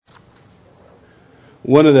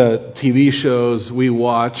One of the TV shows we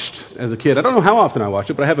watched as a kid, I don't know how often I watched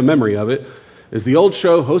it, but I have a memory of it, is the old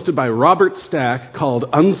show hosted by Robert Stack called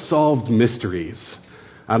Unsolved Mysteries.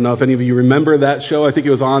 I don't know if any of you remember that show. I think it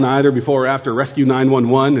was on either before or after Rescue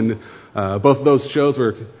 911, and both of those shows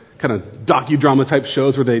were kind of docudrama type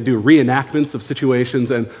shows where they do reenactments of situations.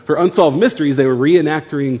 And for Unsolved Mysteries, they were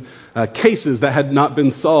reenacting cases that had not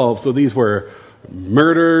been solved. So these were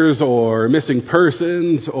murders or missing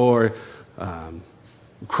persons or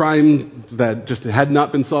crimes that just had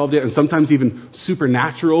not been solved yet, and sometimes even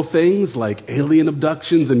supernatural things like alien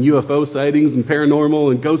abductions and UFO sightings and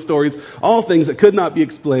paranormal and ghost stories, all things that could not be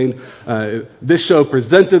explained. This show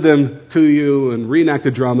presented them to you and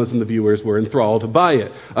reenacted dramas, and the viewers were enthralled by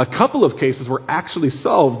it. A couple of cases were actually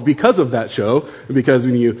solved because of that show, because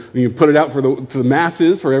when you put it out for the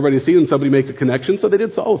masses, for everybody to see, and somebody makes a connection, so they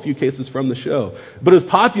did solve a few cases from the show. But it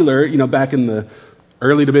was popular, back in the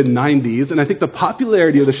early to mid-90s, and I think the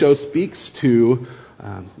popularity of the show speaks to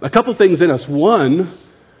a couple things in us. One,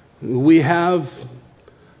 we have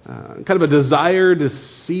kind of a desire to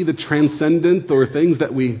see the transcendent, or things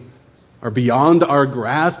that we are beyond our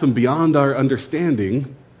grasp and beyond our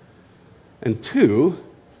understanding. And two,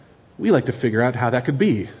 we like to figure out how that could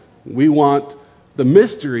be. We want the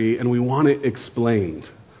mystery and we want it explained.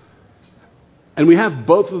 And we have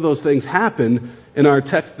both of those things happen in our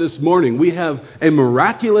text this morning. We have a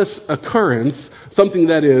miraculous occurrence, something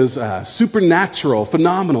that is supernatural,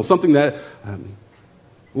 phenomenal, something that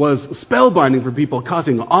was spellbinding for people,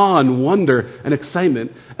 causing awe and wonder and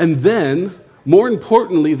excitement. And then, more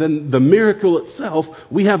importantly than the miracle itself,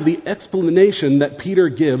 we have the explanation that Peter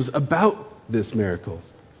gives about this miracle.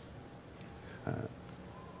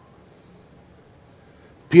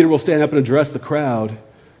 Peter will stand up and address the crowd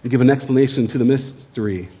and give an explanation to the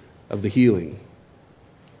mystery of the healing.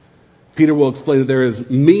 Peter will explain that there is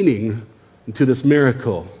meaning to this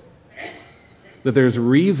miracle, that there's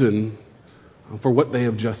reason for what they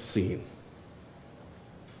have just seen.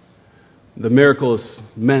 The miracle is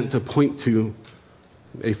meant to point to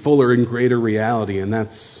a fuller and greater reality, and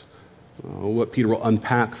that's what Peter will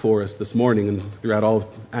unpack for us this morning and throughout all of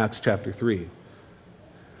Acts chapter 3.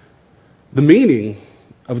 The meaning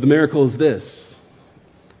of the miracle is this: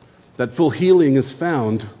 that full healing is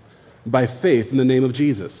found by faith in the name of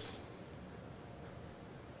Jesus.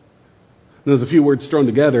 And there's a few words thrown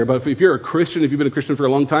together, but if you're a Christian, if you've been a Christian for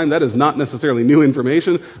a long time, that is not necessarily new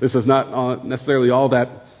information. This is not necessarily all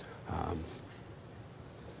that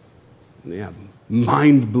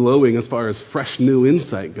mind-blowing as far as fresh new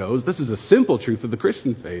insight goes. This is a simple truth of the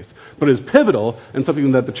Christian faith, but it is pivotal and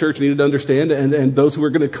something that the church needed to understand, and those who are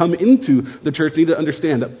going to come into the church need to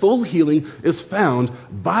understand that full healing is found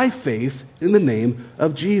by faith in the name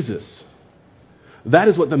of Jesus. That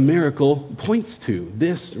is what the miracle points to,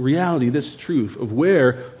 this reality, this truth of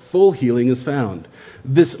where full healing is found.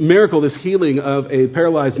 This miracle, this healing of a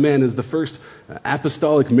paralyzed man, is the first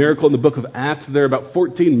apostolic miracle in the book of Acts. There are about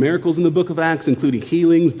 14 miracles in the book of Acts, including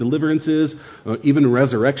healings, deliverances, even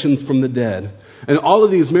resurrections from the dead. And all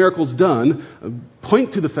of these miracles done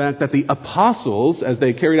point to the fact that the apostles, as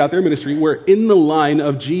they carried out their ministry, were in the line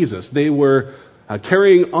of Jesus. They were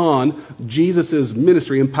carrying on Jesus'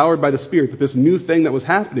 ministry, empowered by the Spirit, that this new thing that was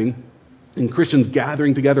happening, and Christians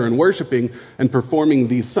gathering together and worshiping and performing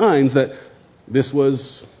these signs, that this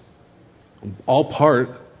was all part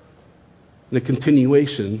in a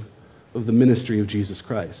continuation of the ministry of Jesus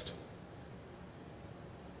Christ.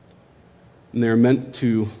 And they're meant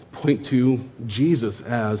to point to Jesus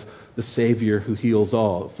as the Savior who heals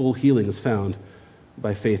all. Full healing is found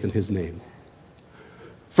by faith in His name.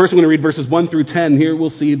 First, I'm going to read verses 1 through 10. Here we'll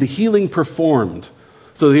see the healing performed.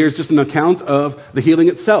 So here's just an account of the healing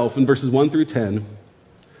itself in verses 1 through 10.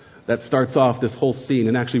 That starts off this whole scene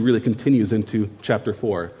and actually really continues into chapter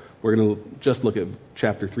 4. We're going to just look at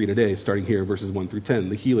chapter 3 today, starting here, verses 1 through 10.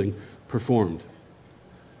 The healing performed.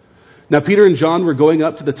 Now Peter and John were going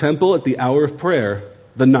up to the temple at the hour of prayer,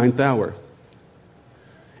 the 9th hour.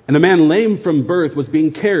 And a man lame from birth was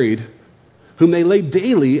being carried, whom they laid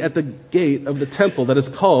daily at the gate of the temple that is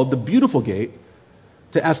called the Beautiful Gate,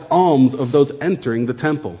 to ask alms of those entering the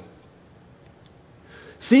temple.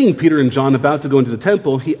 Seeing Peter and John about to go into the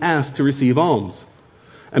temple, he asked to receive alms.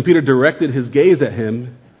 And Peter directed his gaze at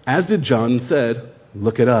him, as did John, and said,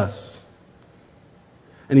 "Look at us."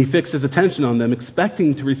 And he fixed his attention on them,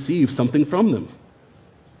 expecting to receive something from them.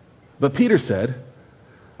 But Peter said,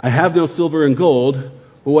 "I have no silver and gold,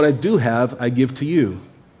 but what I do have I give to you.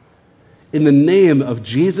 In the name of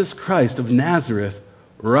Jesus Christ of Nazareth,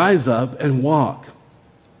 rise up and walk."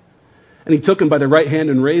 And he took him by the right hand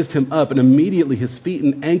and raised him up, and immediately his feet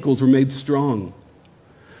and ankles were made strong.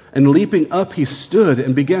 And leaping up, he stood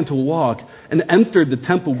and began to walk and entered the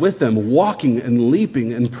temple with them, walking and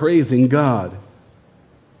leaping and praising God.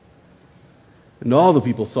 And all the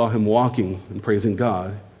people saw him walking and praising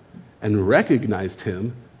God and recognized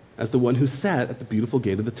him as the one who sat at the beautiful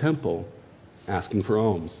gate of the temple, asking for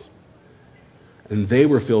alms. And they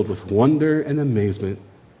were filled with wonder and amazement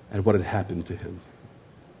at what had happened to him.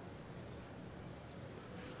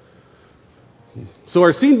 So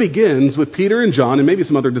our scene begins with Peter and John, and maybe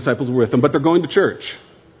some other disciples were with them, but they're going to church.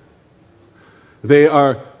 They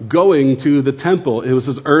are going to the temple. It was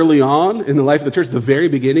as early on in the life of the church, the very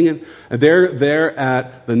beginning, and they're there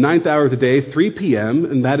at the 9th hour of the day, 3 p.m.,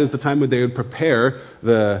 and that is the time when they would prepare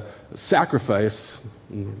the sacrifice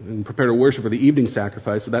and prepare to worship for the evening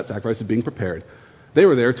sacrifice, so that sacrifice is being prepared. They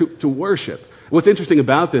were there to worship. What's interesting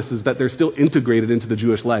about this is that they're still integrated into the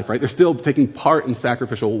Jewish life, right? They're still taking part in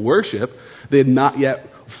sacrificial worship. They had not yet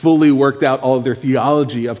fully worked out all of their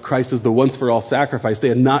theology of Christ as the once-for-all sacrifice. They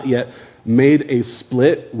had not yet made a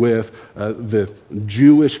split with the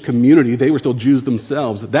Jewish community. They were still Jews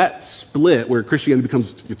themselves. That split, where Christianity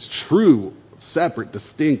becomes its true, separate,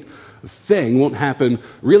 distinct thing, won't happen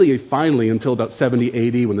really finally until about 70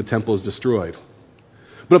 AD when the temple is destroyed.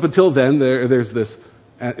 But up until then, there's this,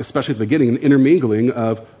 especially at the beginning, an intermingling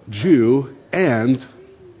of Jew and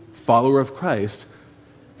follower of Christ.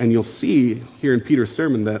 And you'll see here in Peter's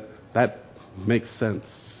sermon that makes sense.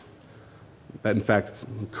 That, in fact,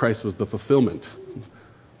 Christ was the fulfillment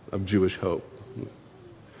of Jewish hope.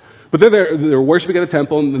 But they're worshiping at the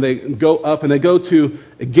temple, and they go up, and they go to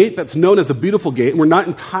a gate that's known as the Beautiful Gate. And we're not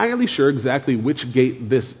entirely sure exactly which gate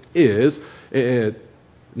this is. It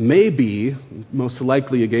may be, most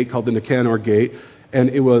likely, a gate called the Nicanor Gate, and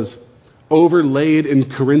it was overlaid in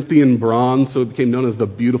Corinthian bronze, so it became known as the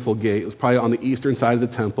Beautiful Gate. It was probably on the eastern side of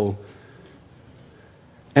the temple.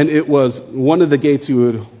 And it was one of the gates you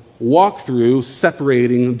would walk through,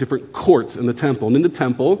 separating different courts in the temple. And in the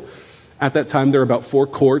temple, at that time, there were about 4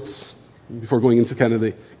 courts. Before going into kind of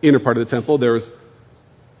the inner part of the temple, there was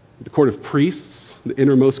the court of priests, the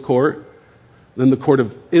innermost court, then the court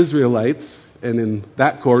of Israelites, and in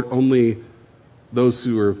that court, only those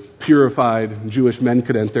who were purified Jewish men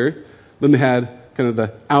could enter. Then they had kind of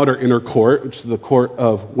the outer inner court, which is the court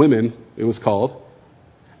of women, it was called.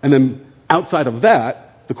 And then outside of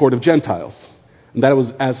that, the court of Gentiles. And that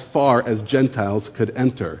was as far as Gentiles could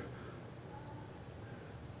enter.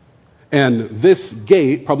 And this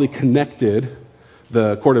gate probably connected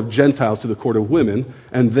the court of Gentiles to the court of women.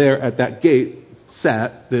 And there at that gate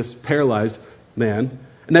sat this paralyzed man.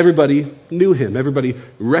 And everybody knew him. Everybody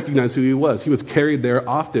recognized who he was. He was carried there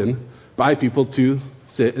often by people to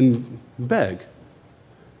sit and beg.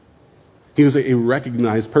 He was a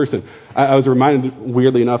recognized person. I was reminded,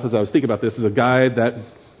 weirdly enough, as I was thinking about this, is a guy that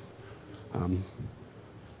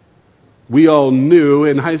we all knew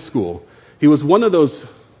in high school. He was one of those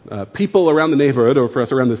people around the neighborhood, or for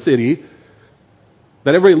us around the city,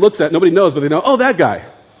 that everybody looks at, nobody knows, but they know, oh, that guy.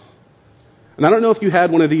 And I don't know if you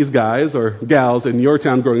had one of these guys or gals in your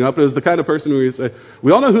town growing up, but it was the kind of person where you say,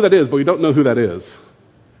 we all know who that is, but we don't know who that is.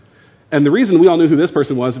 And the reason we all knew who this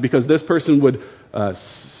person was is because this person would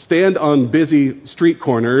stand on busy street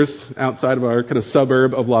corners outside of our kind of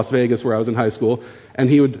suburb of Las Vegas where I was in high school, and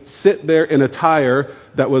he would sit there in attire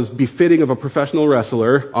that was befitting of a professional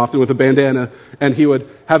wrestler, often with a bandana, and he would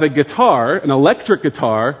have a guitar, an electric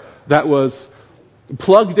guitar, that was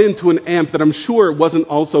plugged into an amp that I'm sure wasn't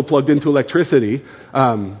also plugged into electricity.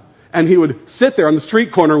 And he would sit there on the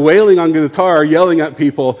street corner wailing on the guitar, yelling at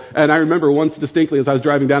people. And I remember once distinctly as I was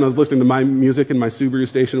driving down, I was listening to my music in my Subaru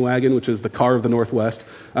station wagon, which is the car of the Northwest.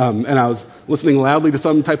 And I was listening loudly to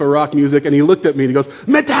some type of rock music, and he looked at me and he goes,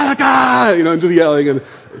 Metallica! And just yelling. And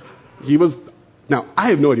he was, now,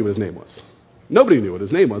 I have no idea what his name was. Nobody knew what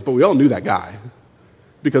his name was, but we all knew that guy.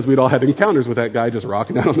 Because we'd all had encounters with that guy just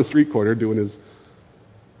rocking out on the street corner doing his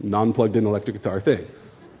non-plugged-in electric guitar thing.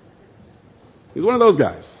 He's one of those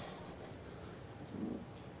guys.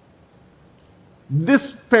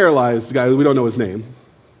 This paralyzed guy, we don't know his name,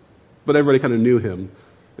 but everybody kind of knew him.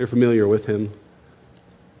 They're familiar with him.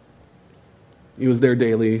 He was there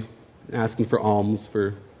daily, asking for alms,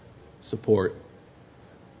 for support.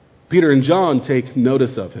 Peter and John take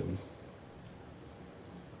notice of him.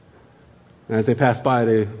 And as they pass by,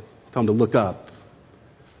 they tell him to look up.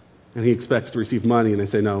 And he expects to receive money, and they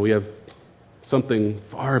say, no, we have something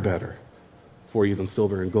far better for you than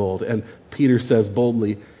silver and gold. And Peter says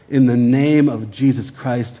boldly, in the name of Jesus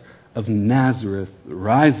Christ of Nazareth,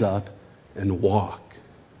 rise up and walk.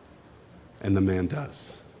 And the man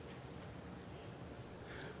does.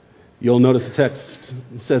 You'll notice the text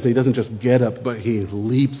says he doesn't just get up, but he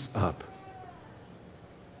leaps up.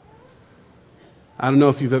 I don't know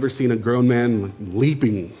if you've ever seen a grown man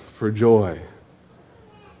leaping for joy.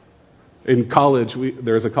 In college,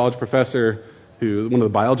 there was a college professor who, one of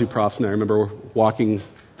the biology profs, and I remember walking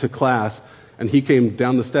to class, and he came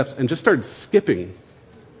down the steps and just started skipping.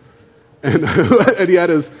 And, and he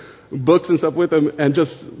had his books and stuff with him and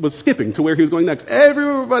just was skipping to where he was going next.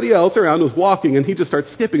 Everybody else around was walking, and he just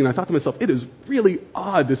started skipping. And I thought to myself, it is really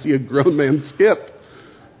odd to see a grown man skip.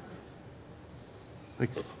 Like,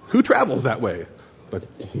 who travels that way? But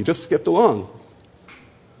he just skipped along.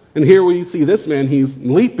 And here we see this man, he's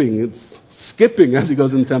leaping, it's skipping as he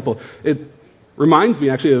goes in the temple. It reminds me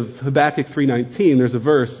actually of Habakkuk 3:19. There's a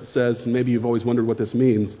verse that says, maybe you've always wondered what this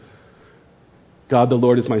means. God the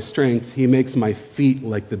Lord is my strength. He makes my feet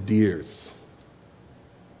like the deer's.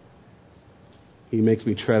 He makes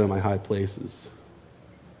me tread on my high places.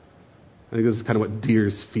 I think this is kind of what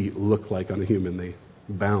deer's feet look like on a human. They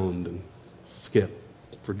bound and skip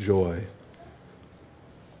for joy.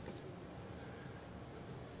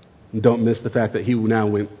 And don't miss the fact that he now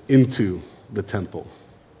went into the temple,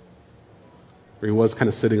 where he was kind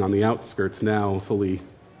of sitting on the outskirts, now fully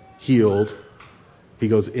healed. He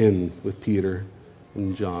goes in with Peter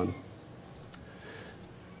and John.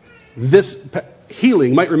 This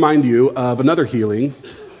healing might remind you of another healing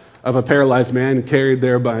of a paralyzed man carried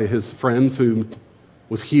there by his friends who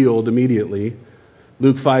was healed immediately.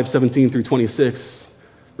 Luke 5:17 through 26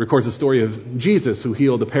 records the story of Jesus, who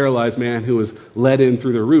healed a paralyzed man who was led in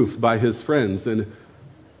through the roof by his friends and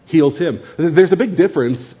heals him. There's a big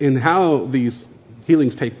difference in how these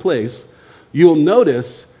healings take place. You'll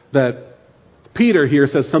notice that Peter here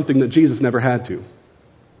says something that Jesus never had to.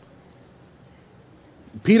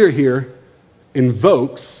 Peter here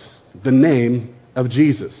invokes the name of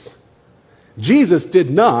Jesus. Jesus did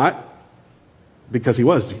not, because he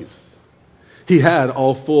was Jesus. He had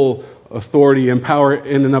all full authority and power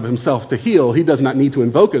in and of himself to heal. He does not need to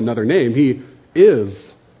invoke another name. He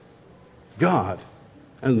is God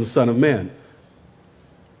and the Son of Man.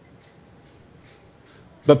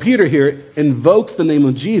 But Peter here invokes the name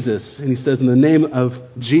of Jesus, and he says, in the name of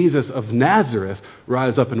Jesus of Nazareth,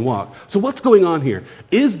 rise up and walk. So what's going on here?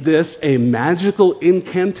 Is this a magical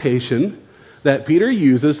incantation that Peter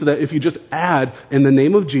uses so that if you just add in the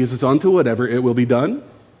name of Jesus onto whatever, it will be done?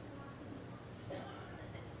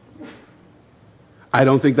 I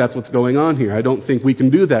don't think that's what's going on here. I don't think we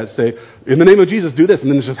can do that. Say, in the name of Jesus, do this, and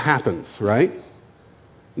then it just happens, right?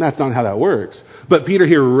 And that's not how that works. But Peter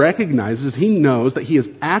here recognizes, he knows that he is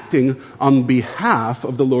acting on behalf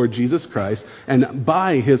of the Lord Jesus Christ and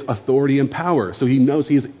by his authority and power. So he knows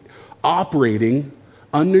he is operating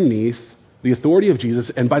underneath the authority of Jesus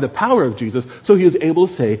and by the power of Jesus. So he is able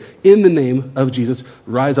to say, in the name of Jesus,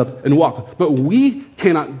 rise up and walk. But we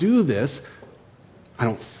cannot do this, I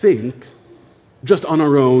don't think, just on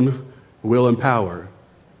our own will and power.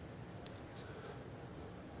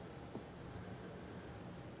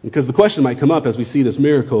 Because the question might come up as we see this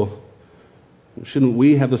miracle, shouldn't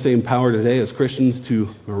we have the same power today as Christians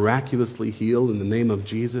to miraculously heal in the name of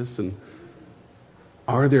Jesus? And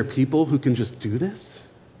are there people who can just do this?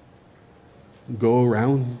 Go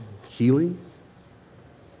around healing?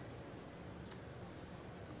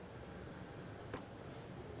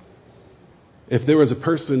 If there was a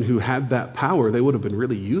person who had that power, they would have been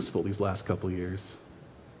really useful these last couple of years.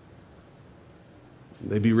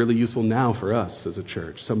 They'd be really useful now for us as a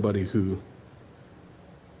church. Somebody who,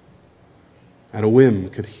 at a whim,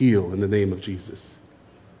 could heal in the name of Jesus.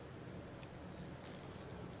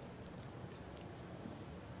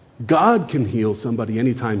 God can heal somebody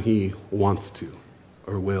anytime he wants to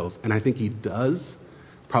or wills. And I think he does,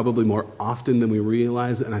 probably more often than we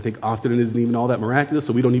realize. And I think often it isn't even all that miraculous,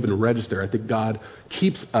 so we don't even register. I think God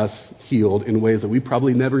keeps us healed in ways that we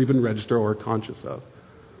probably never even register or are conscious of.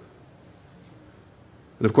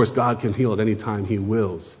 And of course, God can heal at any time he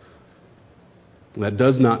wills. And that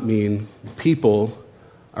does not mean people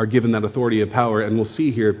are given that authority and power. And we'll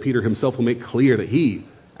see here, Peter himself will make clear that he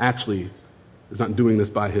actually is not doing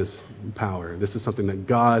this by his power. This is something that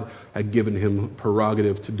God had given him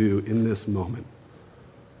prerogative to do in this moment.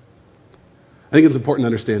 I think it's important to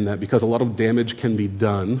understand that because a lot of damage can be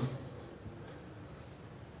done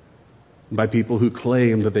by people who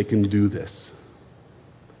claim that they can do this.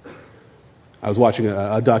 I was watching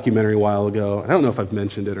a documentary a while ago. I don't know if I've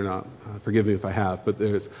mentioned it or not. Forgive me if I have. But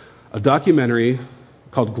there's a documentary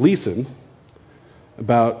called Gleason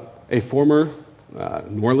about a former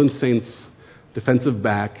New Orleans Saints defensive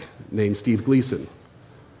back named Steve Gleason.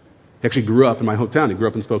 He actually grew up in my hometown. He grew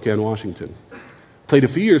up in Spokane, Washington. Played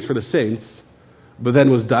a few years for the Saints, but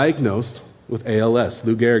then was diagnosed with ALS,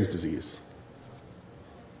 Lou Gehrig's disease.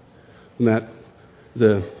 And that is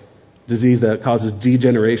a disease that causes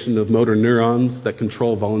degeneration of motor neurons that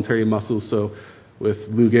control voluntary muscles. So with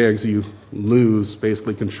Lou Gehrig's, you lose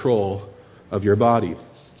basically control of your body.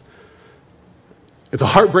 It's a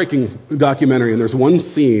heartbreaking documentary, and there's one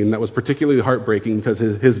scene that was particularly heartbreaking because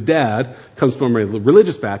his dad comes from a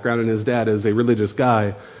religious background, and his dad is a religious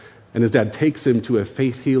guy, and his dad takes him to a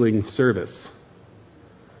faith-healing service.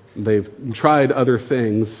 They've tried other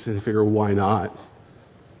things, and they figure, why not?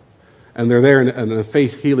 And they're there in a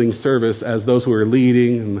faith-healing service as those who are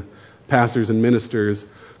leading, and pastors and ministers,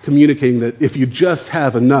 communicating that if you just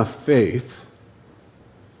have enough faith,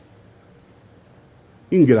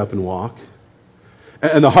 you can get up and walk.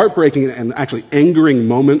 And the heartbreaking and actually angering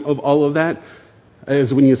moment of all of that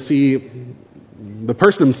is when you see the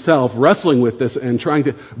person himself wrestling with this and trying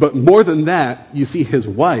to, but more than that, you see his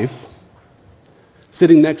wife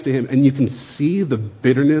sitting next to him, and you can see the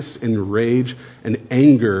bitterness and rage and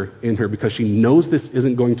anger in her because she knows this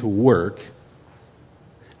isn't going to work.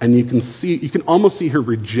 And you can almost see her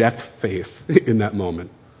reject faith in that moment.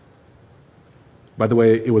 By the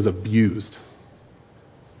way, it was abused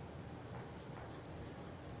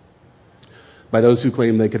by those who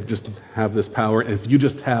claim they could just have this power, and if you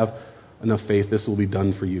just have enough faith, this will be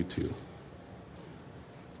done for you too.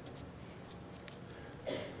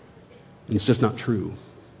 And it's just not true.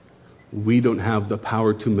 We don't have the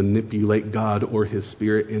power to manipulate God or His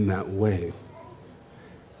Spirit in that way.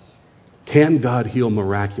 Can God heal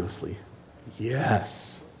miraculously?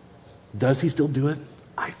 Yes. Does He still do it?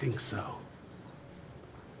 I think so.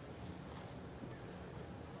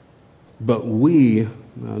 But we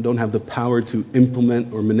don't have the power to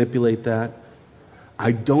implement or manipulate that.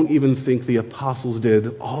 I don't even think the apostles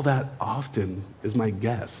did all that often, is my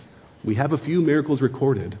guess. We have a few miracles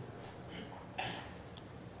recorded.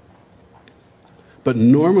 But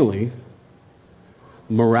normally,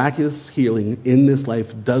 miraculous healing in this life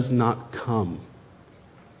does not come.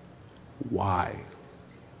 Why?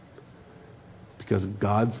 Because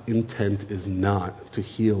God's intent is not to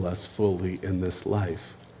heal us fully in this life,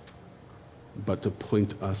 but to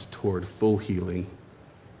point us toward full healing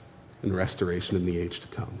and restoration in the age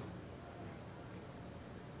to come.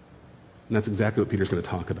 And that's exactly what Peter's going to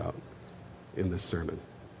talk about in this sermon.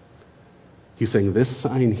 He's saying this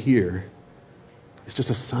sign here is just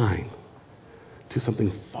a sign to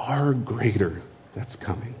something far greater that's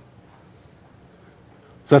coming.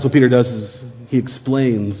 So that's what Peter does, is he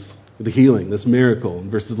explains the healing, this miracle, in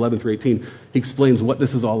verses 11 through 18. He explains what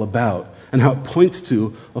this is all about and how it points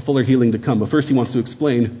to a fuller healing to come. But first he wants to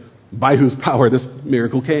explain by whose power this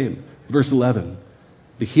miracle came. Verse 11.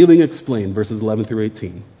 The healing explained, verses 11 through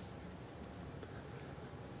 18.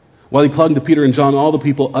 While he clung to Peter and John, all the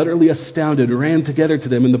people, utterly astounded, ran together to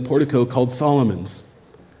them in the portico called Solomon's.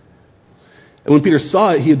 And when Peter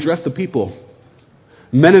saw it, he addressed the people.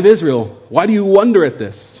 Men of Israel, why do you wonder at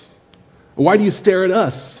this? Why do you stare at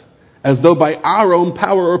us, as though by our own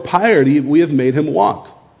power or piety we have made him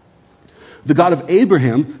walk? The God of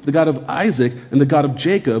Abraham, the God of Isaac, and the God of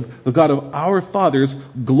Jacob, the God of our fathers,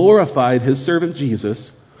 glorified his servant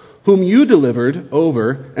Jesus, whom you delivered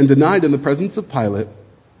over and denied in the presence of Pilate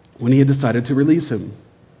when he had decided to release him.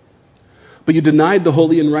 But you denied the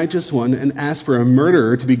holy and righteous one and asked for a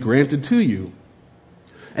murderer to be granted to you.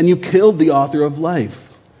 And you killed the author of life,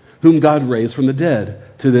 whom God raised from the dead.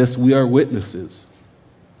 To this we are witnesses.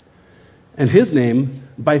 And his name,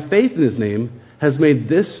 by faith in his name, has made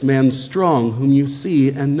this man strong whom you see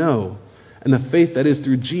and know. And the faith that is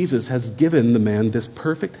through Jesus has given the man this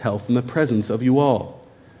perfect health in the presence of you all.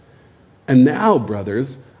 And now,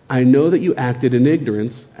 brothers, I know that you acted in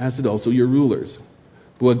ignorance, as did also your rulers.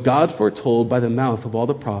 But what God foretold by the mouth of all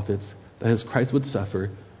the prophets, that his Christ would suffer,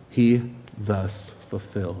 he thus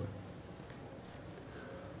fulfilled.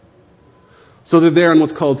 So they're there on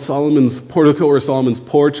what's called Solomon's portico or Solomon's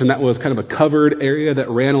porch, and that was kind of a covered area that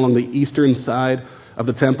ran along the eastern side of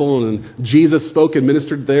the temple. And Jesus spoke and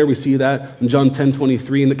ministered there. We see that in John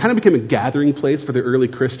 10:23. And it kind of became a gathering place for the early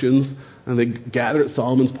Christians. And they gathered at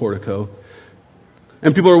Solomon's portico.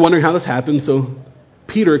 And people are wondering how this happened, so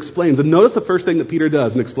Peter explains. And notice the first thing that Peter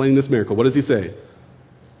does in explaining this miracle. What does he say?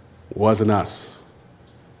 Wasn't us.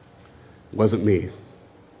 Wasn't me.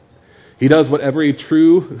 He does what every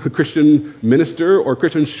true Christian minister or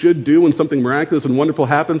Christian should do when something miraculous and wonderful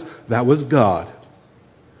happens. That was God.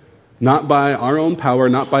 Not by our own power,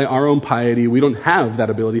 not by our own piety. We don't have that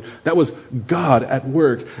ability. That was God at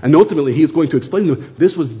work. And ultimately, he's going to explain to them,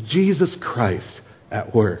 this was Jesus Christ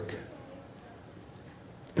at work.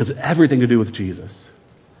 It has everything to do with Jesus.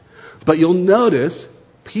 But you'll notice,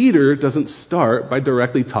 Peter doesn't start by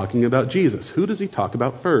directly talking about Jesus. Who does he talk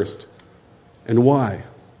about first? And why?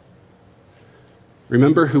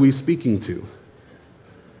 Remember who he's speaking to.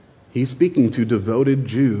 He's speaking to devoted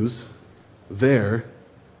Jews there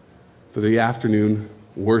for the afternoon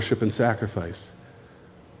worship and sacrifice.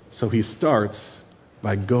 So he starts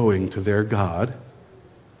by going to their God,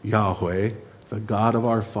 Yahweh, the God of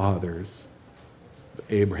our fathers,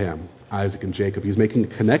 Abraham, Isaac, and Jacob. He's making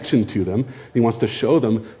a connection to them. He wants to show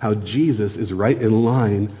them how Jesus is right in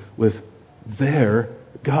line with their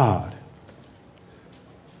God.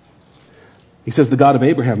 He says the God of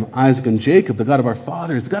Abraham, Isaac, and Jacob, the God of our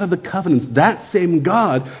fathers, the God of the covenants, that same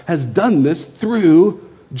God has done this through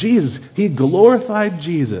Jesus. He glorified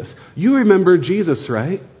Jesus. You remember Jesus,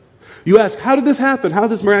 right? You ask, how did this happen? How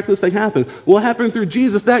did this miraculous thing happen? Well, it happened through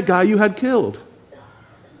Jesus, that guy you had killed.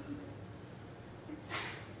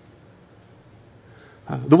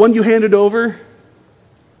 The one you handed over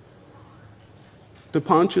to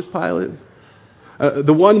Pontius Pilate.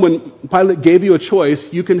 The one when Pilate gave you a choice,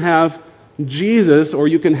 you can have Jesus or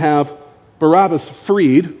you can have Barabbas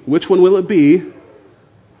freed. Which one will it be?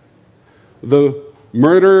 The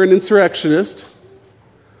murderer and insurrectionist,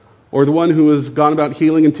 or the one who has gone about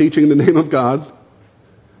healing and teaching in the name of God?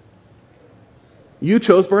 You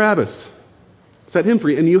chose Barabbas. Set him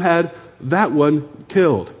free, and you had that one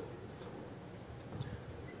killed.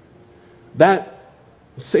 That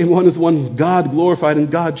same one is one God glorified and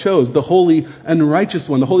God chose, the holy and righteous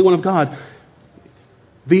one, the Holy One of God,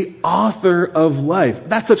 the author of life.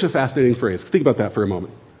 That's such a fascinating phrase. Think about that for a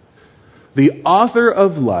moment. The author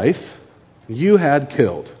of life you had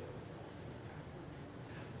killed.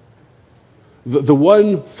 The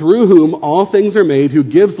one through whom all things are made, who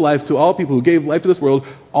gives life to all people, who gave life to this world,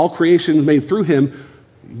 all creation is made through him,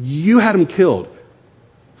 you had him killed.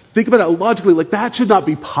 Think about that logically, like that should not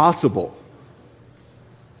be possible.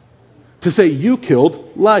 To say you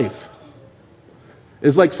killed life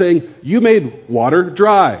is like saying you made water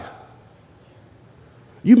dry.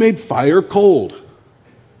 You made fire cold.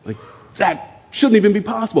 Like that shouldn't even be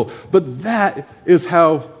possible. But that is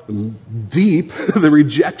how deep the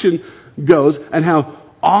rejection goes and how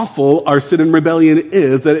awful our sin and rebellion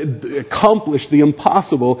is, that it accomplished the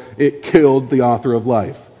impossible. It killed the author of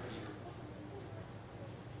life.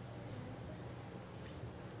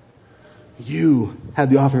 You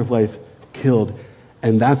had the author of life killed,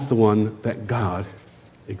 and that's the one that God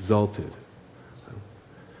exalted.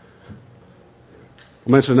 I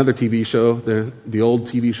mentioned another TV show, the old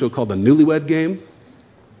TV show called The Newlywed Game.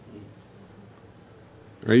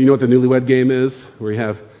 Right, you know what the Newlywed Game is? Where you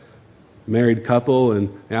have a married couple and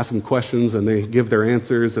they ask them questions and they give their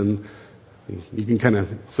answers, and you can kind of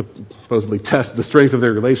supposedly test the strength of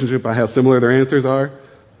their relationship by how similar their answers are.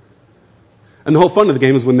 And the whole fun of the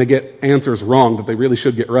game is when they get answers wrong that they really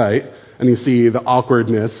should get right, and you see the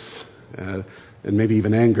awkwardness and maybe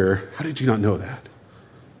even anger. How did you not know that?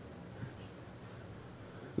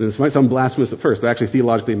 And this might sound blasphemous at first, but actually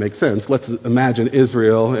theologically it makes sense. Let's imagine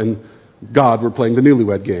Israel and God were playing the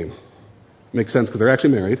Newlywed Game. Makes sense because they're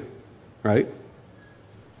actually married, right?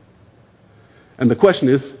 And the question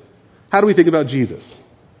is, how do we think about Jesus?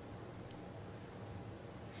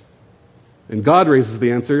 And God raises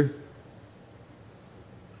the answer,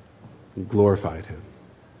 we glorified him.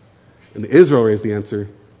 And Israel raised the answer,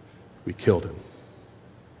 we killed him.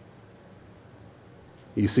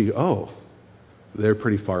 You see, they're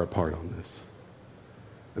pretty far apart on this.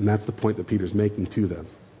 And that's the point that Peter's making to them.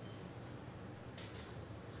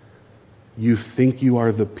 You think you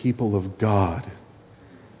are the people of God,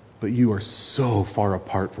 but you are so far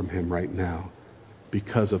apart from him right now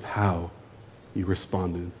because of how you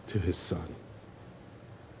responded to his son.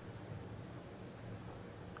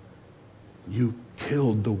 You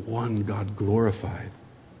killed the one God glorified.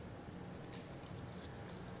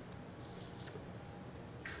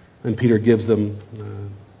 And Peter gives them,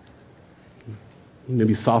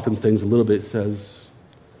 maybe softens things a little bit, says,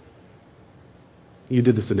 you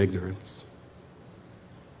did this in ignorance.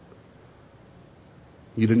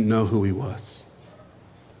 You didn't know who he was.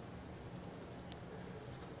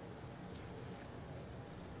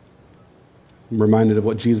 I'm reminded of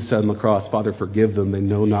what Jesus said on the cross, Father, forgive them, they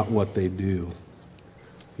know not what they do.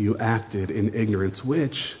 You acted in ignorance,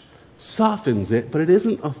 which softens it, but it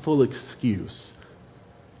isn't a full excuse.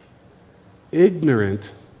 Ignorant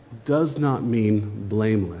does not mean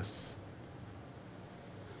blameless.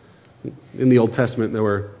 In the Old Testament, there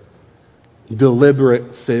were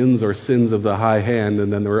deliberate sins or sins of the high hand,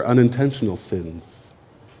 and then there were unintentional sins.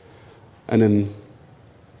 And in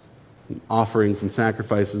offerings and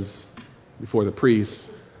sacrifices before the priests,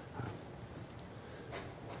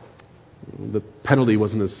 the penalty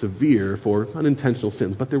wasn't as severe for unintentional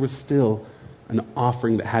sins, but there was still an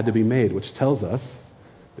offering that had to be made, which tells us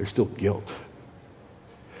there's still guilt.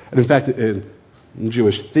 And in fact, in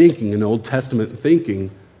Jewish thinking, in Old Testament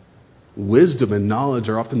thinking, wisdom and knowledge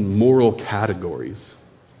are often moral categories.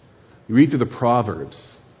 You read through the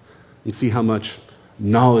Proverbs and see how much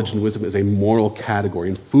knowledge and wisdom is a moral category,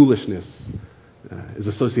 and foolishness is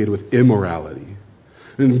associated with immorality.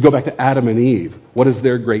 And we go back to Adam and Eve. What is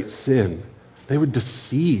their great sin? They were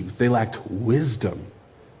deceived. They lacked wisdom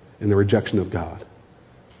in the rejection of God.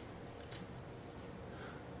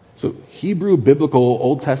 So Hebrew, biblical,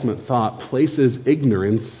 Old Testament thought places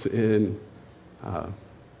ignorance in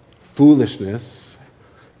foolishness,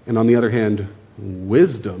 and on the other hand,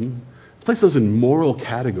 wisdom, place those in moral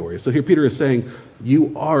categories. So here Peter is saying,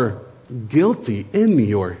 you are guilty in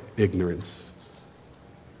your ignorance.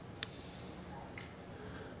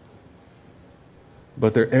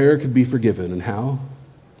 But their error could be forgiven. And how?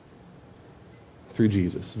 Through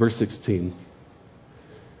Jesus. Verse 16.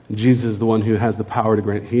 Jesus is the one who has the power to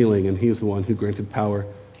grant healing, and he is the one who granted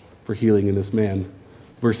power for healing in this man.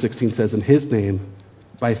 Verse 16 says, in his name,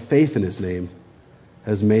 by faith in his name,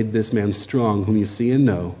 has made this man strong, whom you see and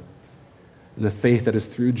know. And the faith that is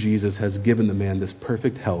through Jesus has given the man this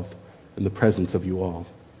perfect health in the presence of you all.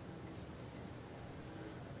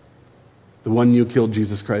 The one you killed,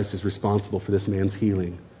 Jesus Christ, is responsible for this man's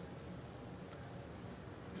healing.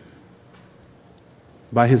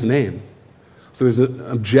 By his name. So there's an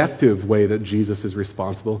objective way that Jesus is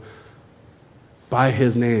responsible. By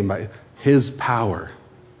his name, by his power.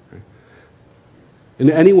 And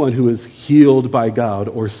anyone who is healed by God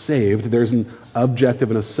or saved, there's an objective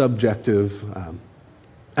and a subjective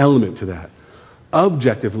element to that.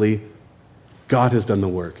 Objectively, God has done the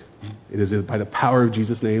work. It is by the power of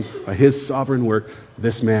Jesus' name, by his sovereign work,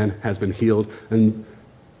 this man has been healed. And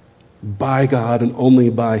by God and only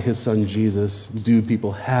by his son Jesus do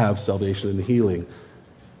people have salvation and healing.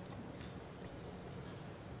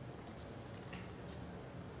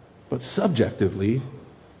 But subjectively,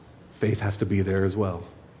 faith has to be there as well.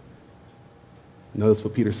 Notice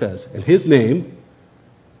what Peter says. In his name,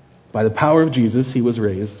 by the power of Jesus, he was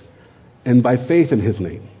raised, and by faith in his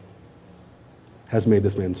name has made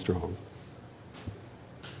this man strong.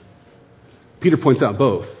 Peter points out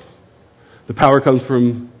both. The power comes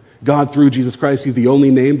from God through Jesus Christ. He's the only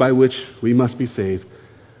name by which we must be saved.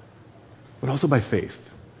 But also by faith.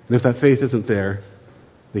 And if that faith isn't there,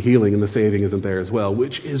 the healing and the saving isn't there as well,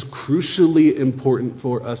 which is crucially important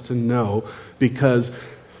for us to know, because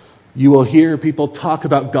you will hear people talk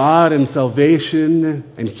about God and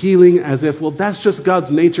salvation and healing as if, well, that's just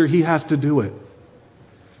God's nature. He has to do it.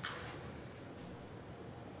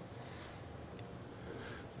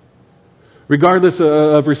 Regardless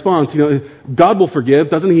of response, God will forgive.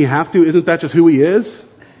 Doesn't he have to? Isn't that just who he is?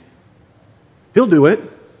 He'll do it.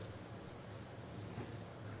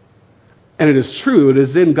 And it is true, it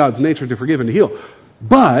is in God's nature to forgive and to heal.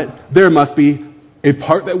 But there must be a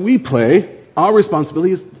part that we play. Our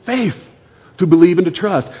responsibility is faith, to believe and to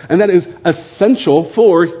trust. And that is essential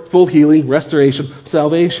for full healing, restoration,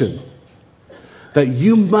 salvation. That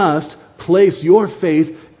you must place your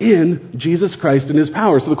faith in Jesus Christ and his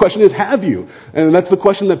power. So the question is, have you? And that's the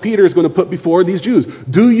question that Peter is going to put before these Jews.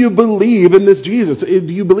 Do you believe in this Jesus?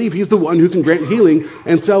 Do you believe he's the one who can grant healing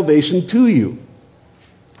and salvation to you?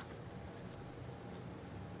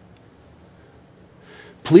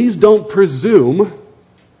 Please don't presume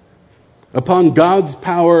upon God's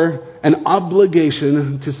power and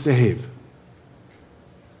obligation to save.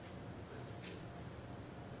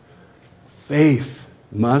 Faith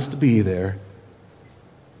must be there.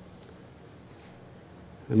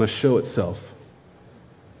 It must show itself,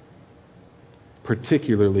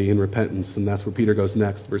 particularly in repentance. And that's where Peter goes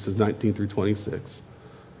next, verses 19 through 26.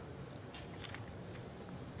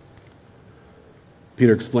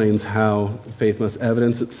 Peter explains how faith must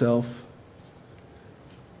evidence itself.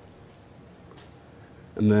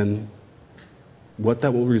 And then what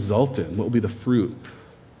that will result in. What will be the fruit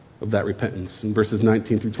of that repentance. In verses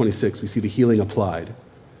 19 through 26, we see the healing applied.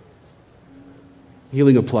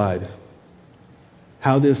 Healing applied.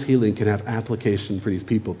 How this healing can have application for these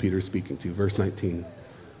people Peter is speaking to. Verse 19.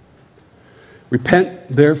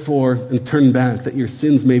 Repent, therefore, and turn back, that your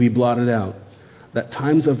sins may be blotted out, that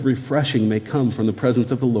times of refreshing may come from the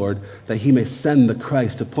presence of the Lord, that he may send the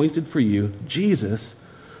Christ appointed for you, Jesus,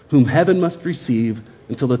 whom heaven must receive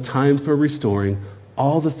until the time for restoring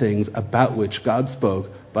all the things about which God spoke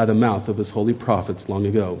by the mouth of his holy prophets long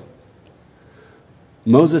ago.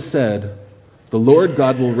 Moses said, the Lord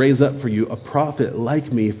God will raise up for you a prophet like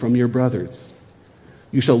me from your brothers.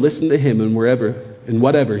 You shall listen to him in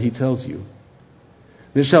whatever he tells you.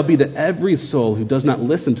 And it shall be that every soul who does not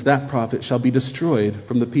listen to that prophet shall be destroyed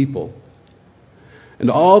from the people. And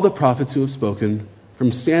all the prophets who have spoken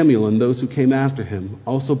from Samuel and those who came after him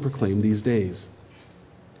also proclaim these days.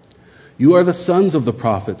 You are the sons of the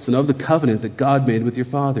prophets and of the covenant that God made with your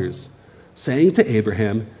fathers, saying to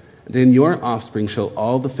Abraham, and in your offspring shall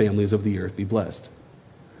all the families of the earth be blessed.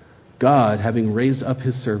 God, having raised up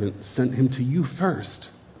his servant, sent him to you first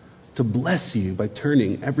to bless you by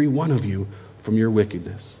turning every one of you from your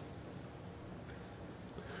wickedness.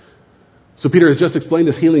 So Peter has just explained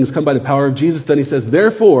this healing has come by the power of Jesus. Then he says,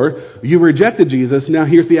 therefore, you rejected Jesus. Now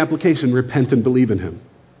here's the application. Repent and believe in him.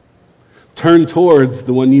 Turn towards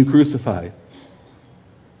the one you crucified.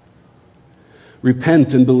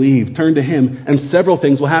 Repent and believe. Turn to him, and several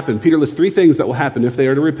things will happen. Peter lists 3 things that will happen if they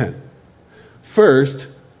are to repent. First,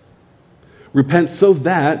 repent so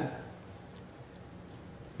that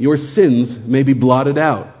your sins may be blotted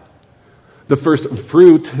out. The first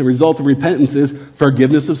fruit and result of repentance is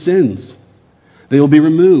forgiveness of sins. They will be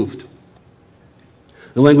removed.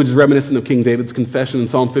 The language is reminiscent of King David's confession in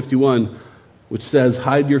Psalm 51, which says,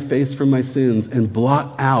 hide your face from my sins and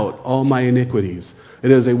blot out all my iniquities.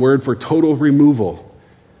 It is a word for total removal.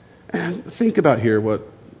 And think about here what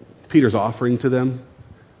Peter's offering to them.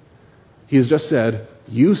 He has just said,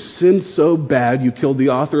 you sinned so bad you killed the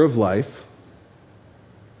author of life,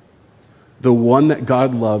 the one that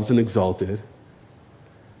God loves and exalted,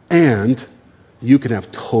 and you can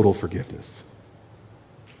have total forgiveness.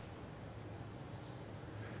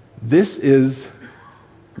 This is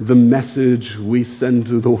the message we send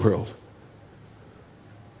to the world.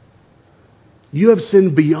 You have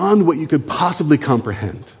sinned beyond what you could possibly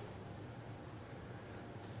comprehend.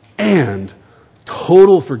 And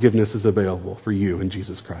total forgiveness is available for you in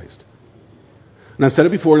Jesus Christ. And I've said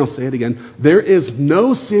it before and I'll say it again. There is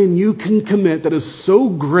no sin you can commit that is so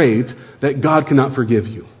great that God cannot forgive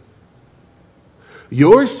you.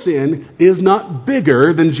 Your sin is not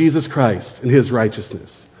bigger than Jesus Christ and his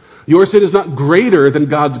righteousness. Your sin is not greater than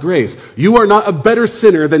God's grace. You are not a better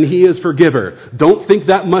sinner than he is forgiver. Don't think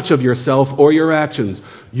that much of yourself or your actions.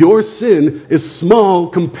 Your sin is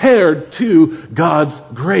small compared to God's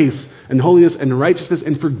grace and holiness and righteousness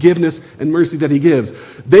and forgiveness and mercy that he gives.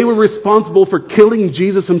 They were responsible for killing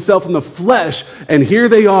Jesus himself in the flesh, and here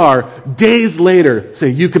they are, days later,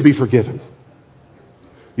 say, you can be forgiven.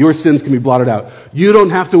 Your sins can be blotted out. You don't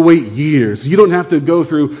have to wait years. You don't have to go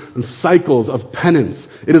through cycles of penance.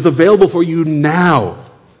 It is available for you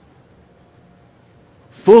now.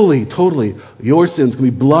 Fully, totally, your sins can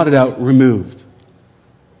be blotted out, removed.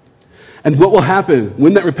 And what will happen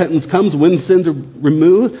when that repentance comes, when sins are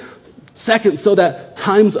removed? Second, so that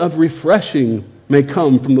times of refreshing may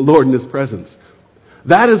come from the Lord in his presence.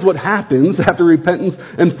 That is what happens after repentance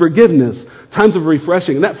and forgiveness. Times of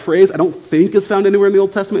refreshing. And that phrase, I don't think is found anywhere in the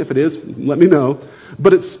Old Testament. If it is, let me know.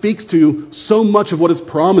 But it speaks to so much of what is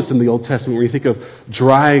promised in the Old Testament when you think of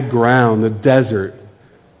dry ground, the desert,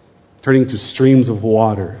 turning into streams of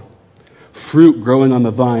water, fruit growing on the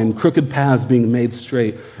vine, crooked paths being made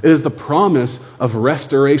straight. It is the promise of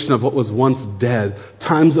restoration of what was once dead.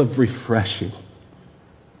 Times of refreshing.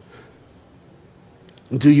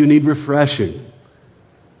 Do you need refreshing?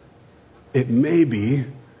 It may be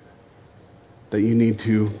that you need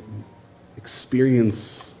to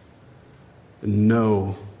experience and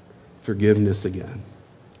know forgiveness again.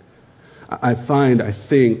 I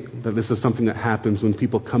think that this is something that happens when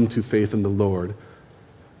people come to faith in the Lord.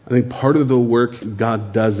 I think part of the work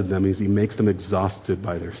God does in them is he makes them exhausted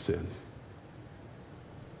by their sin.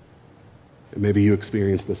 And maybe you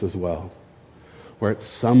experience this as well, where at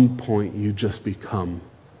some point you just become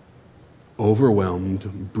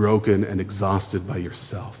overwhelmed, broken, and exhausted by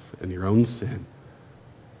yourself and your own sin.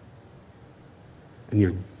 And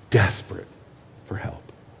you're desperate for help.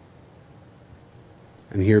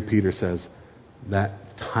 And here Peter says that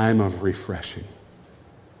time of refreshing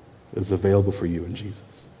is available for you in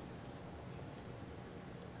Jesus.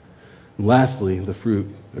 And lastly, the fruit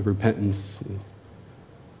of repentance is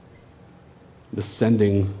the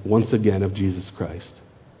sending once again of Jesus Christ.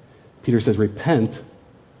 Peter says, repent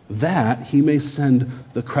that he may send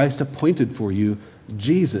the Christ appointed for you,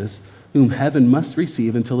 Jesus, whom heaven must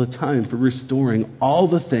receive until the time for restoring all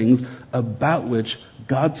the things about which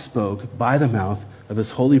God spoke by the mouth of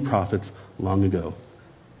his holy prophets long ago.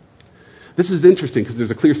 This is interesting because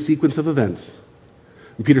there's a clear sequence of events.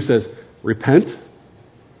 And Peter says, repent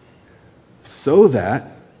so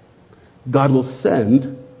that God will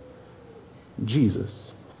send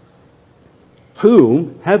Jesus,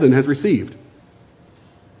 whom heaven has received.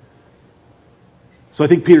 So I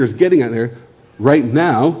think Peter is getting at there, right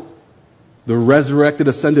now, The resurrected,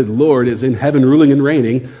 ascended Lord is in heaven ruling and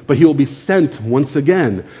reigning, but he will be sent once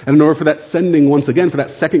again. And in order for that sending once again, for that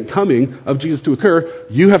second coming of Jesus to occur,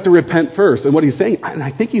 you have to repent first. And what he's saying, and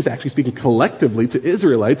I think he's actually speaking collectively to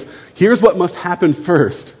Israelites, here's what must happen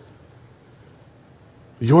first.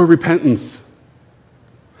 Your repentance.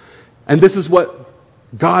 And this is what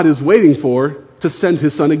God is waiting for to send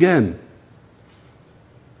his Son again.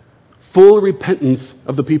 Full repentance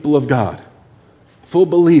of the people of God. Full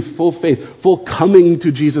belief, full faith, full coming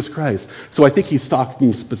to Jesus Christ. So I think he's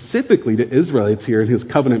talking specifically to Israelites here and his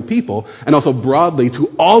covenant people, and also broadly to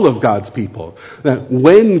all of God's people. That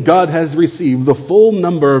when God has received the full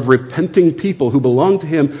number of repenting people who belong to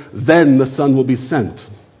him, then the Son will be sent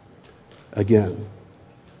again.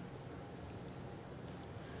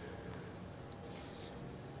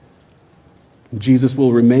 Jesus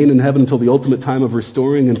will remain in heaven until the ultimate time of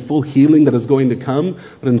restoring and full healing that is going to come.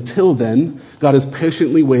 But until then, God is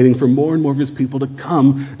patiently waiting for more and more of his people to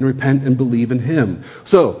come and repent and believe in him.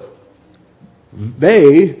 So,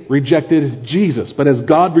 they rejected Jesus. But has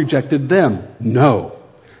God rejected them? No.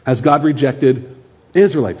 Has God rejected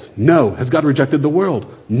Israelites? No. Has God rejected the world?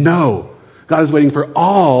 No. God is waiting for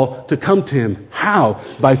all to come to him.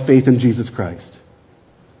 How? By faith in Jesus Christ.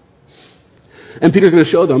 And Peter's going to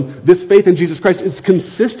show them this faith in Jesus Christ is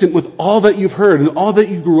consistent with all that you've heard and all that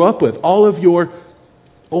you grew up with, all of your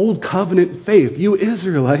old covenant faith. You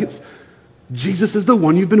Israelites, Jesus is the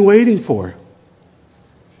one you've been waiting for.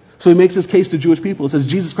 So he makes his case to Jewish people. He says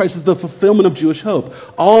Jesus Christ is the fulfillment of Jewish hope.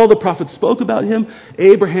 All the prophets spoke about him.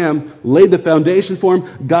 Abraham laid the foundation for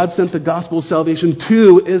him. God sent the gospel of salvation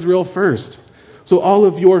to Israel first. So all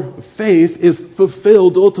of your faith is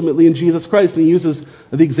fulfilled ultimately in Jesus Christ. And he uses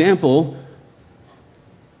the example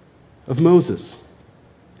of Moses.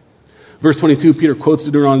 Verse 22, Peter quotes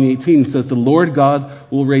Deuteronomy 18, says, "The Lord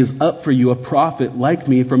God will raise up for you a prophet like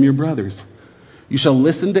me from your brothers. You shall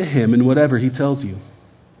listen to him in whatever he tells you."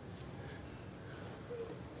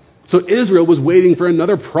 So Israel was waiting for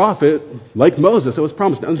another prophet like Moses that was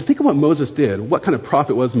promised. Now think of what Moses did. What kind of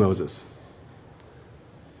prophet was Moses?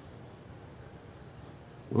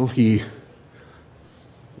 Well, he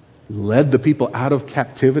led the people out of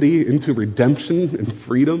captivity into redemption and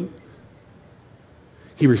freedom.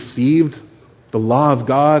 He received the law of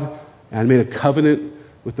God and made a covenant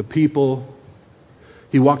with the people.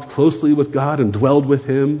 He walked closely with God and dwelled with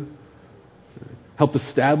him, helped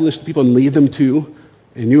establish the people and lead them to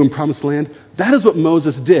a new and promised land. That is what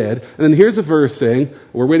Moses did. And then here's a verse saying,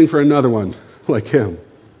 we're waiting for another one like him.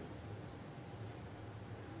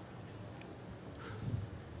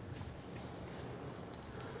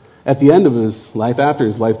 At the end of his life, after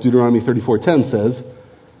his life, Deuteronomy 34:10 says,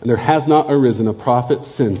 "And there has not arisen a prophet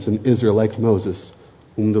since in Israel like Moses,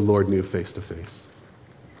 whom the Lord knew face to face."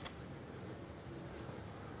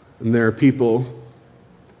 And there are people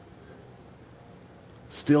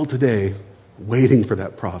still today waiting for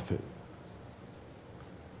that prophet.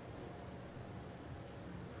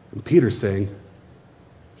 And Peter's saying,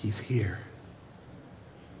 he's here.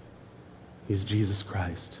 He's Jesus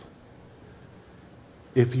Christ.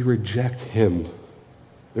 If you reject him,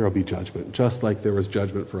 there will be judgment, just like there was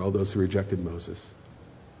judgment for all those who rejected Moses.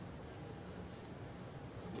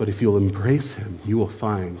 But if you'll embrace him, you will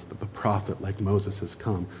find that the prophet like Moses has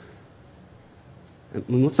come.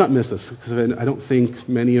 And let's not miss this, because I don't think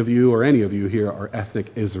many of you or any of you here are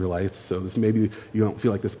ethnic Israelites, so maybe you don't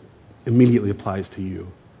feel like this immediately applies to you.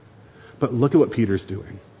 But look at what Peter's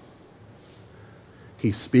doing.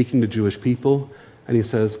 He's speaking to Jewish people, and he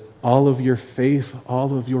says, all of your faith,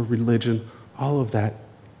 all of your religion, all of that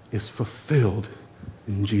is fulfilled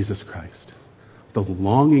in Jesus Christ. The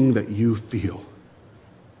longing that you feel,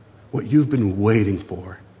 what you've been waiting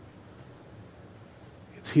for,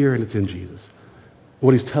 it's here and it's in Jesus.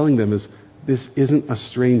 What he's telling them is, this isn't a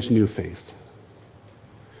strange new faith.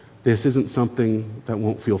 This isn't something that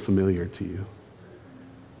won't feel familiar to you.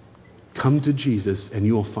 Come to Jesus and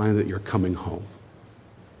you will find that you're coming home.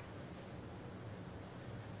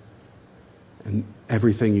 And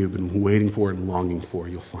everything you've been waiting for and longing for,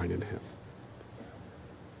 you'll find in him.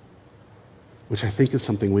 Which I think is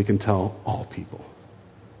something we can tell all people.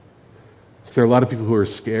 There are a lot of people who are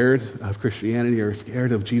scared of Christianity or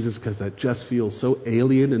scared of Jesus because that just feels so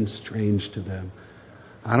alien and strange to them.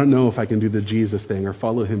 I don't know if I can do the Jesus thing or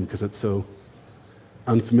follow him because it's so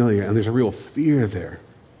unfamiliar. And there's a real fear there.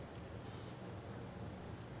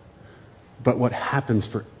 But what happens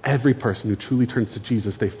for every person who truly turns to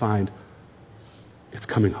Jesus, they find it's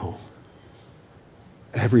coming home.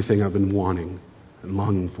 Everything I've been wanting and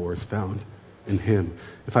longing for is found in him.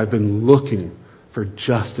 If I've been looking for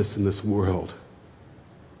justice in this world,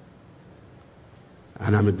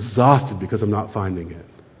 and I'm exhausted because I'm not finding it,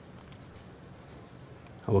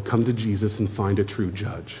 I will come to Jesus and find a true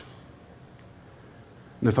judge.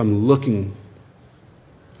 And if I'm looking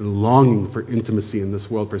and longing for intimacy in this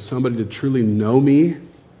world, for somebody to truly know me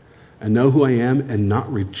and know who I am and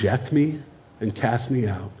not reject me and cast me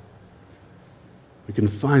out, we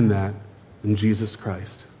can find that in Jesus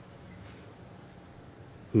Christ,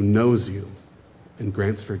 who knows you and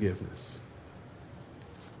grants forgiveness.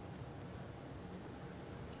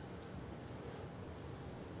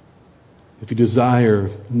 If you desire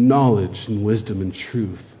knowledge and wisdom and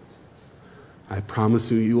truth, I promise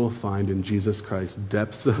you, you will find in Jesus Christ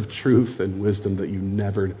depths of truth and wisdom that you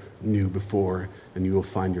never knew before, and you will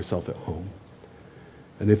find yourself at home.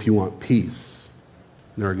 And if you want peace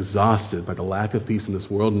and are exhausted by the lack of peace in this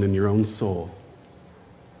world and in your own soul,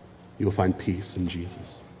 you will find peace in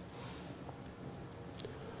Jesus.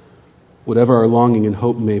 Whatever our longing and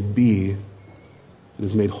hope may be, it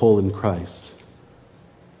is made whole in Christ.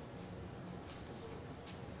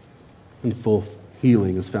 And full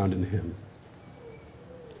healing is found in Him.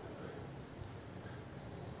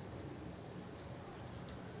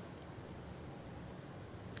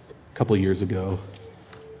 A couple of years ago,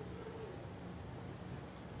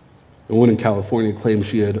 a woman in California claimed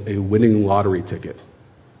she had a winning lottery ticket.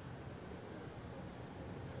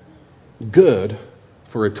 Good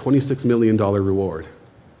for a $26 million reward.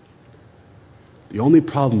 The only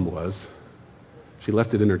problem was she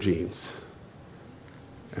left it in her jeans,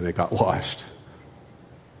 and it got washed.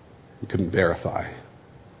 You couldn't verify.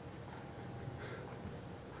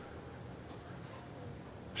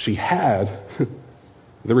 She had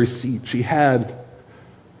the receipt. She had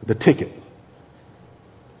the ticket.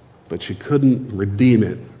 But she couldn't redeem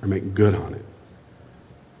it or make good on it.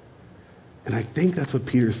 And I think that's what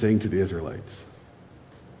Peter's saying to the Israelites.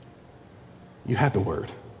 You had the Word.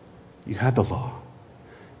 You had the law.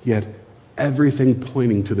 You had everything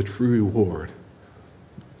pointing to the true reward.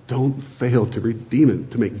 Don't fail to redeem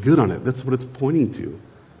it, to make good on it. That's what it's pointing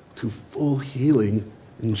to full healing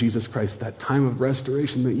in Jesus Christ. That time of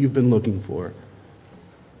restoration that you've been looking for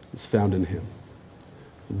is found in Him.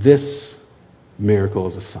 This miracle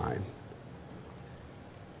is a sign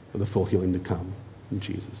of the full healing to come in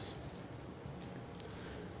Jesus.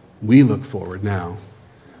 We look forward now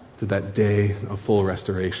to that day of full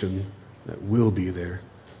restoration that will be there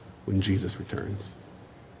when Jesus returns.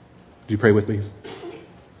 Would you pray with me?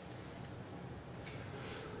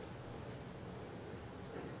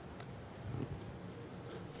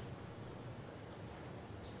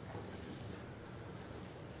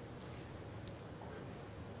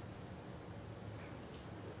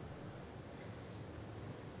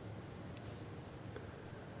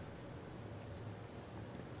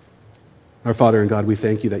 Our Father and God, we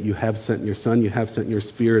thank you that you have sent your Son, you have sent your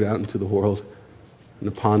Spirit out into the world and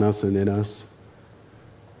upon us and in us,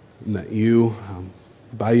 and that you,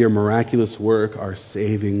 by your miraculous work, are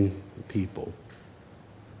saving people.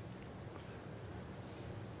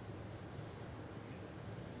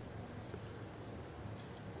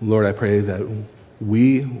 Lord, I pray that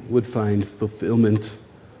we would find fulfillment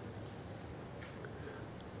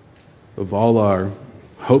of all our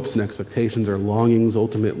hopes and expectations, our longings,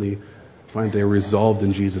 ultimately find they are resolved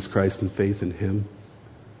in Jesus Christ and faith in Him.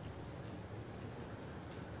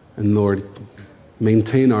 And Lord,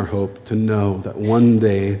 maintain our hope to know that one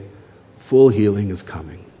day full healing is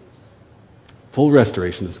coming. Full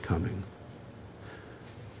restoration is coming.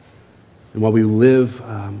 And while we live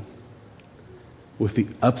with the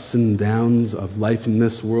ups and downs of life in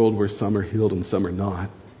this world where some are healed and some are not,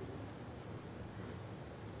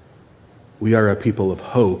 we are a people of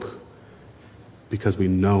hope because we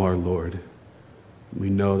know our Lord. We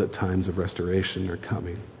know that times of restoration are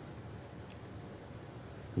coming.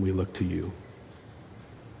 And we look to you.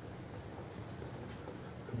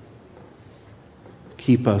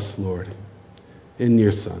 Keep us, Lord, in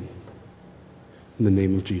your Son. In the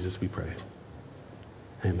name of Jesus we pray.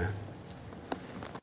 Amen.